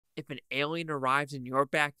If an alien arrives in your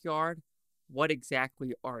backyard, what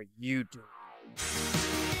exactly are you doing?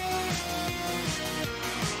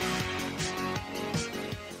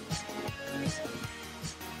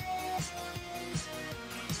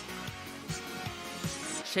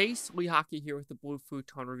 Chase Lee Hockey here with the Blue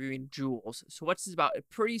Futon reviewing Jules. So what's this about? A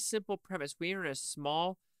pretty simple premise. We are in a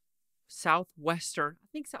small southwestern,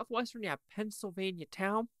 Pennsylvania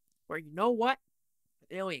town where, you know what?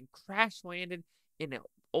 An alien crash landed in an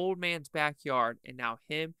old man's backyard, and now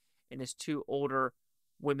him and his two older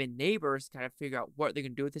women neighbors got to figure out what they're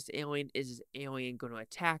going to do with this alien. Is this alien going to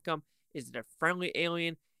attack them? Is it a friendly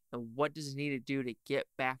alien? And what does it need to do to get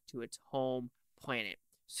back to its home planet?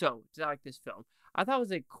 So, did I like this film? I thought it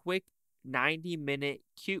was a quick 90-minute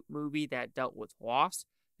cute movie that dealt with loss,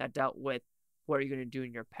 that dealt with what are you going to do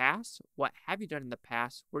in your past, what have you done in the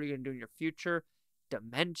past, what are you going to do in your future,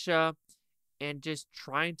 dementia, and just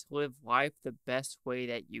trying to live life the best way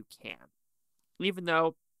that you can. Even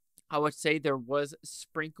though I would say there was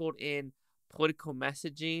sprinkled in political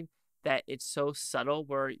messaging that it's so subtle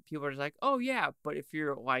where people are just like, oh yeah, but if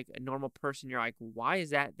you're like a normal person, you're like, why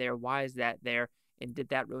is that there? Why is that there? And did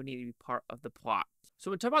that really need to be part of the plot?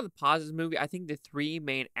 So when we talk about the positives movie, I think the three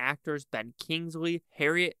main actors, Ben Kingsley,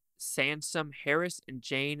 Harriet, Sansom, Harris, and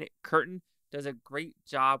Jane Curtin, does a great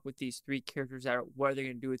job with these three characters that are what are they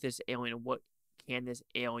going to do with this alien and what can this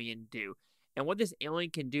alien do. And what this alien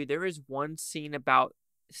can do, there is one scene about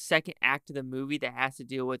second act of the movie that has to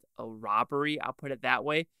deal with a robbery, I'll put it that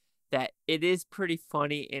way, that it is pretty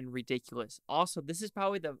funny and ridiculous. Also, this is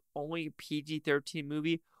probably the only PG-13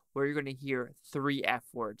 movie where you're going to hear 3 F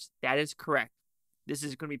words. That is correct. This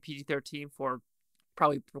is going to be PG-13 for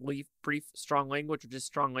probably brief, strong language, or just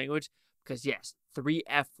strong language, because yes, 3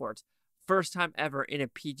 F words. First time ever in a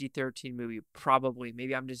PG-13 movie, probably.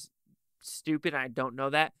 Maybe I'm just stupid and I don't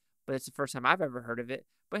know that, but it's the first time I've ever heard of it.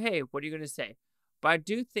 But hey, what are you going to say? But I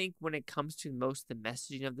do think when it comes to most of the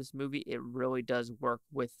messaging of this movie, it really does work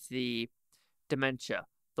with the dementia,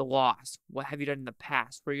 the loss. What have you done in the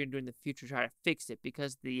past? What are you going to do in the future to try to fix it?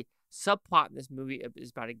 Because the subplot in this movie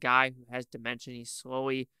is about a guy who has dementia. And he's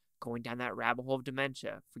slowly going down that rabbit hole of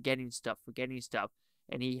dementia, forgetting stuff.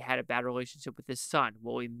 And he had a bad relationship with his son.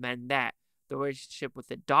 Will he mend that? The relationship with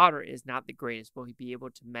the daughter is not the greatest. Will he be able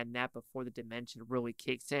to mend that before the dementia really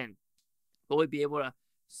kicks in? Will he be able to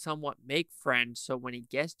somewhat make friends, so when he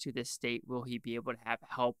gets to this state, will he be able to have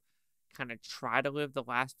help kind of try to live the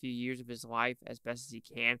last few years of his life as best as he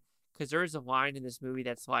can? Because there is a line in this movie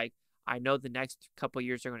that's like, I know the next couple of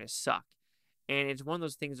years are going to suck. And it's one of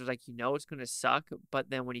those things where like, you know it's going to suck, but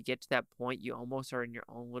then when you get to that point, you almost are in your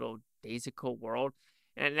own little daisical world.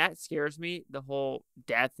 And that scares me, the whole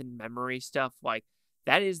death and memory stuff. Like,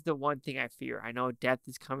 that is the one thing I fear. I know death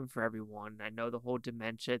is coming for everyone. I know the whole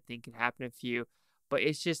dementia thing can happen to you. But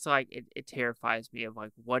it's just like, it terrifies me of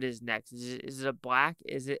like, what is next? Is it a black?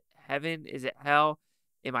 Is it heaven? Is it hell?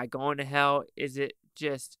 Am I going to hell? Is it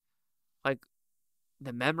just like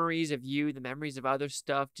the memories of you, the memories of other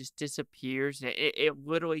stuff just disappears? And it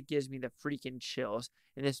literally gives me the freaking chills.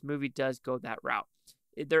 And this movie does go that route.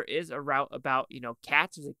 There is a route about,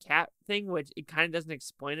 cats is a cat thing, which it kind of doesn't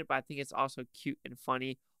explain it, but I think it's also cute and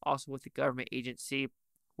funny. Also with the government agency,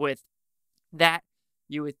 with that,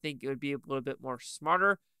 you would think it would be a little bit more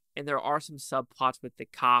smarter. And there are some subplots with the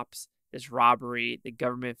cops, this robbery, the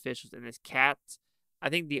government officials, and this cat. I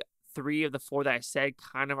think the 3 of the 4 that I said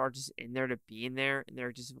kind of are just in there to be in there. And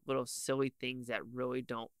they're just little silly things that really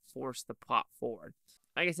don't force the plot forward.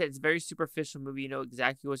 Like I said, it's a very superficial movie. You know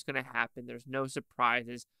exactly what's going to happen. There's no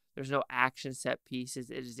surprises. There's no action set pieces.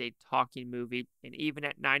 It is a talking movie. And even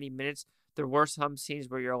at 90 minutes, there were some scenes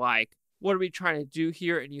where you're like, what are we trying to do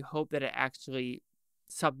here? And you hope that it actually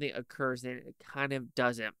something occurs, and it kind of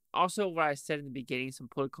doesn't. Also, what I said in the beginning, some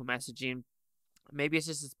political messaging, maybe it's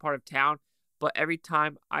just this part of town, but every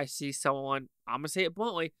time I see someone, I'm going to say it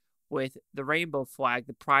bluntly, with the rainbow flag,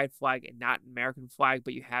 the pride flag, and not an American flag,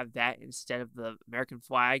 but you have that instead of the American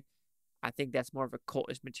flag, I think that's more of a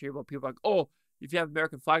cultish material. People are like, oh, if you have an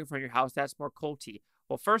American flag in front of your house, that's more culty.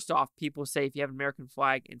 Well, first off, people say if you have an American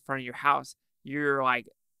flag in front of your house, you're like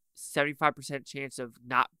 75% chance of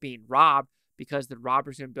not being robbed, because the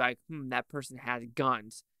robber's going to be like, that person has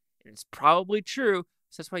guns. And it's probably true.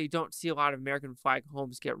 So that's why you don't see a lot of American flag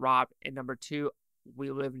homes get robbed. And number 2,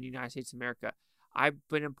 we live in the United States of America. I've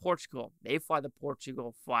been in Portugal. They fly the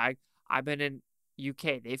Portugal flag. I've been in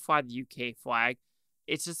UK. They fly the UK flag.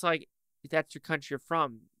 It's just like, if that's your country you're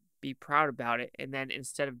from, be proud about it. And then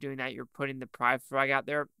instead of doing that, you're putting the pride flag out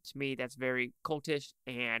there. To me, that's very cultish,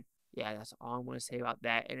 and yeah, that's all I'm going to say about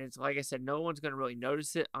that. And it's like I said, no one's going to really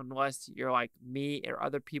notice it unless you're like me or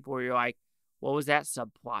other people where you're like, What was that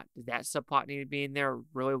subplot? Did that subplot need to be in there?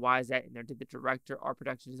 Really, why is that in there? Did the director or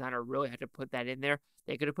production designer really have to put that in there?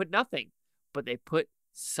 They could have put nothing, but they put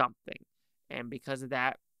something. And because of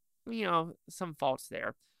that, some faults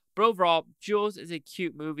there. But overall, Jules is a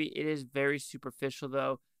cute movie. It is very superficial,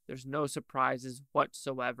 though. There's no surprises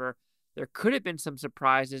whatsoever. There could have been some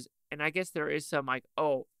surprises, and I guess there is some,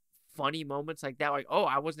 funny moments like that. Like, oh,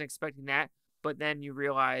 I wasn't expecting that. But then you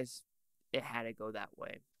realize it had to go that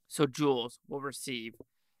way. So Jules will receive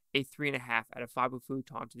a 3.5 out of 5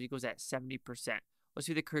 Futons, which equals at 70%. Let's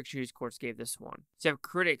see what the critics' review scores gave this one. So you have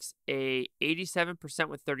critics a 87%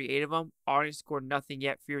 with 38 of them. Audience scored nothing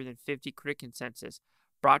yet, fewer than 50 critic consensus.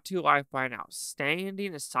 Brought to life by an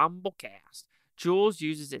outstanding ensemble cast. Jules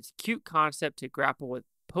uses its cute concept to grapple with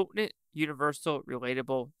potent, universal,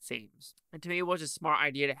 relatable themes. And to me, it was a smart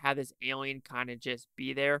idea to have this alien kind of just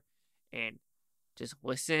be there and just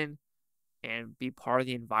listen and be part of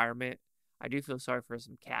the environment. I do feel sorry for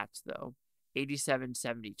some cats, though.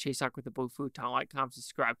 8770. Chase Talk with the Blue Futon. Like, comment,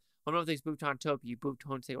 subscribe. Let me know if this Futon-topia. You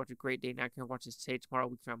Futon say, watch a great day. Now can watch this today, tomorrow,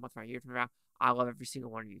 week from now, month from now, year from now. I love every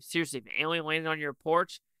single one of you. Seriously, if an alien landed on your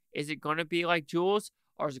porch, is it going to be like Jules,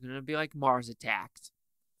 or is it going to be like Mars Attacks?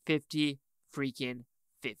 50 freaking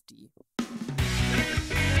 50.